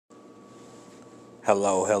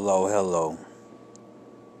Hello, hello, hello.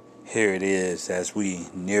 Here it is as we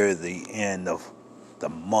near the end of the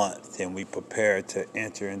month and we prepare to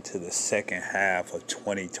enter into the second half of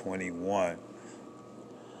 2021.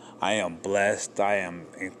 I am blessed, I am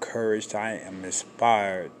encouraged, I am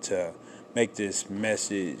inspired to make this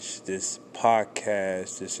message, this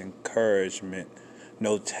podcast, this encouragement,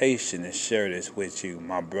 notation, and share this with you,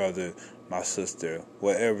 my brother, my sister,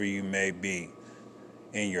 wherever you may be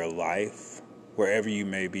in your life, wherever you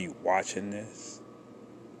may be watching this.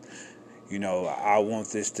 I want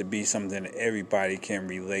this to be something that everybody can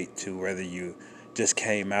relate to, whether you just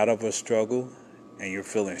came out of a struggle and you're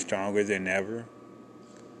feeling stronger than ever,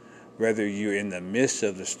 whether you're in the midst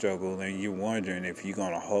of the struggle and you're wondering if you're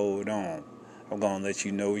going to hold on. I'm going to let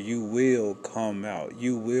you know you will come out.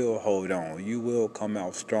 You will hold on. You will come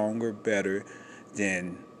out stronger, better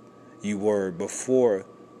than you were before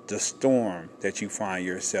the storm that you find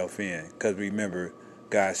yourself in. Because remember,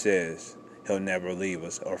 God says He'll never leave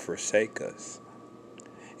us or forsake us.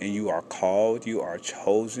 And you are called, you are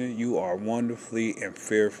chosen, you are wonderfully and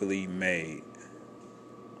fearfully made.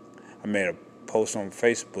 I made a post on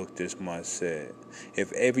Facebook this month said,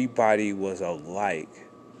 if everybody was alike,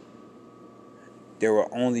 there will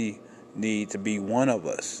only need to be one of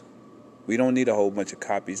us. We don't need a whole bunch of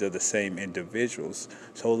copies of the same individuals.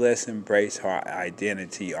 So let's embrace our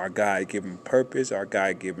identity, our God-given purpose, our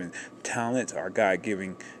God-given talents, our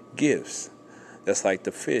God-given gifts. That's like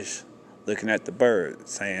the fish looking at the bird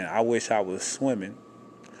saying, I wish I was swimming.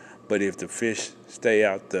 But if the fish stay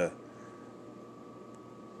out the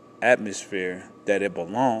atmosphere that it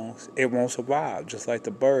belongs, it won't survive. Just like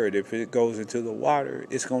the bird, if it goes into the water,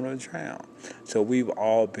 it's going to drown. So we've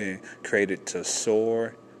all been created to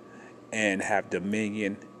soar and have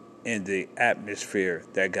dominion in the atmosphere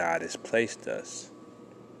that God has placed us.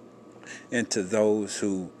 And to those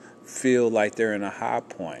who feel like they're in a high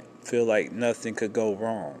point, feel like nothing could go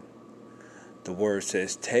wrong, the word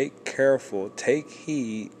says, take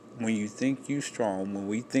heed when you think you're strong, when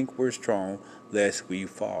we think we're strong, lest we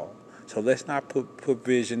fall. So let's not put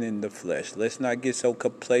provision in the flesh. Let's not get so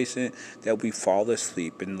complacent that we fall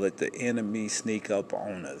asleep and let the enemy sneak up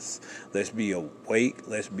on us. Let's be awake,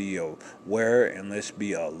 let's be aware, and let's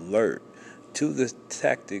be alert to the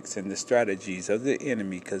tactics and the strategies of the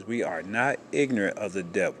enemy, because we are not ignorant of the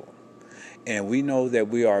devil. And we know that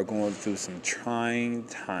we are going through some trying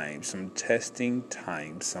times, some testing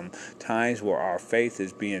times, some times where our faith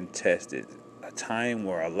is being tested, a time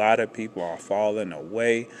where a lot of people are falling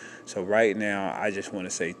away. So right now, I just want to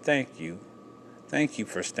say thank you. Thank you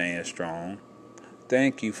for staying strong.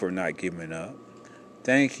 Thank you for not giving up.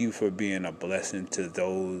 Thank you for being a blessing to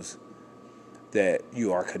those that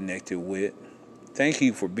you are connected with. Thank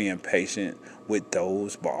you for being patient with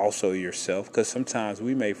those, but also yourself, because sometimes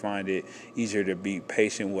we may find it easier to be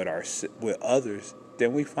patient with others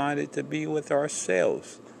than we find it to be with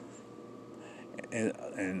ourselves.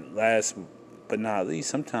 And last but not least,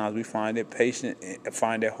 sometimes we find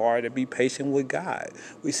it hard to be patient with God.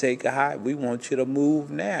 We say, God, we want you to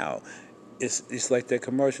move now. It's like the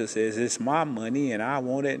commercial says, it's my money and I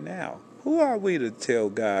want it now. Who are we to tell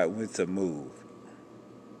God when to move?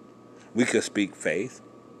 We could speak faith.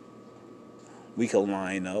 We could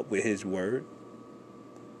line up with His word.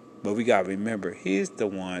 But we got to remember, He's the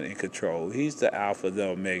one in control. He's the Alpha, the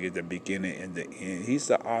Omega, the beginning and the end. He's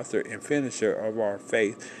the author and finisher of our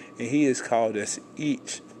faith. And He has called us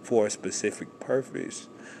each for a specific purpose,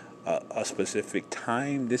 a specific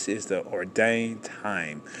time. This is the ordained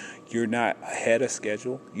time. You're not ahead of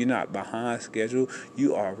schedule. You're not behind schedule.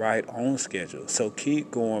 You are right on schedule. So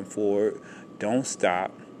keep going forward. Don't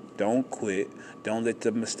stop. Don't quit. Don't let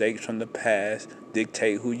the mistakes from the past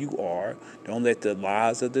dictate who you are. Don't let the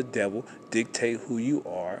lies of the devil dictate who you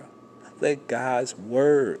are. Let God's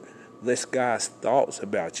word, let God's thoughts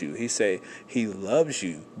about you. He said He loves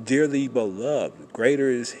you, dearly beloved. Greater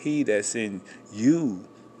is He that's in you.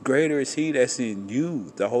 Greater is He that's in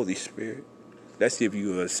you, the Holy Spirit. That's if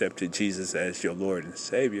you have accepted Jesus as your Lord and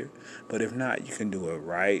Savior. But if not, you can do it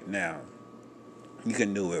right now. You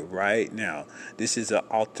can do it right now. This is an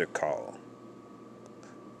altar call.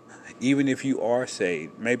 Even if you are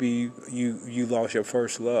saved, maybe you lost your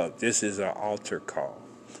first love. This is an altar call.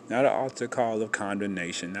 Not an altar call of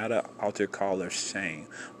condemnation, not an altar call of shame,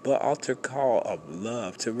 but altar call of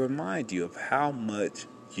love to remind you of how much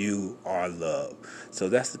you are loved. So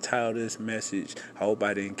that's the title of this message. I hope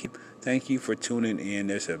I didn't keep. Thank you for tuning in.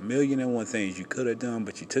 There's a million and one things you could have done,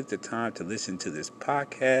 but you took the time to listen to this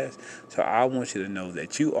podcast. So I want you to know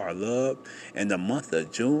that you are loved. In the month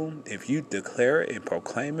of June, if you declare it and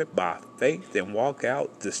proclaim it by faith and walk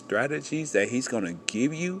out the strategies that He's going to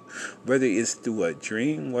give you, whether it's through a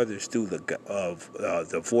dream, whether it's through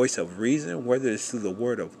the voice of reason, whether it's through the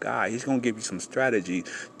Word of God, He's going to give you some strategy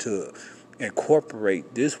to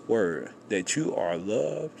incorporate this word that you are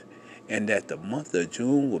loved, and that the month of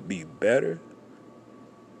June will be better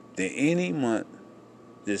than any month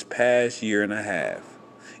this past year and a half.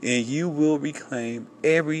 And you will reclaim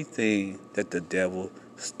everything that the devil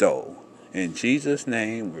stole. In Jesus'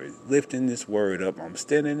 name, we're lifting this word up. I'm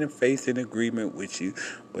standing in faith and agreement with you,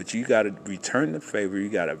 but you got to return the favor. You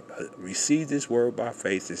got to receive this word by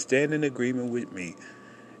faith and stand in agreement with me,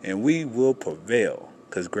 and we will prevail.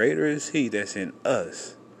 Because greater is He that's in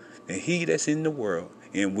us than he that's in the world,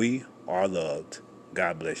 and we are loved.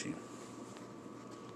 God bless you.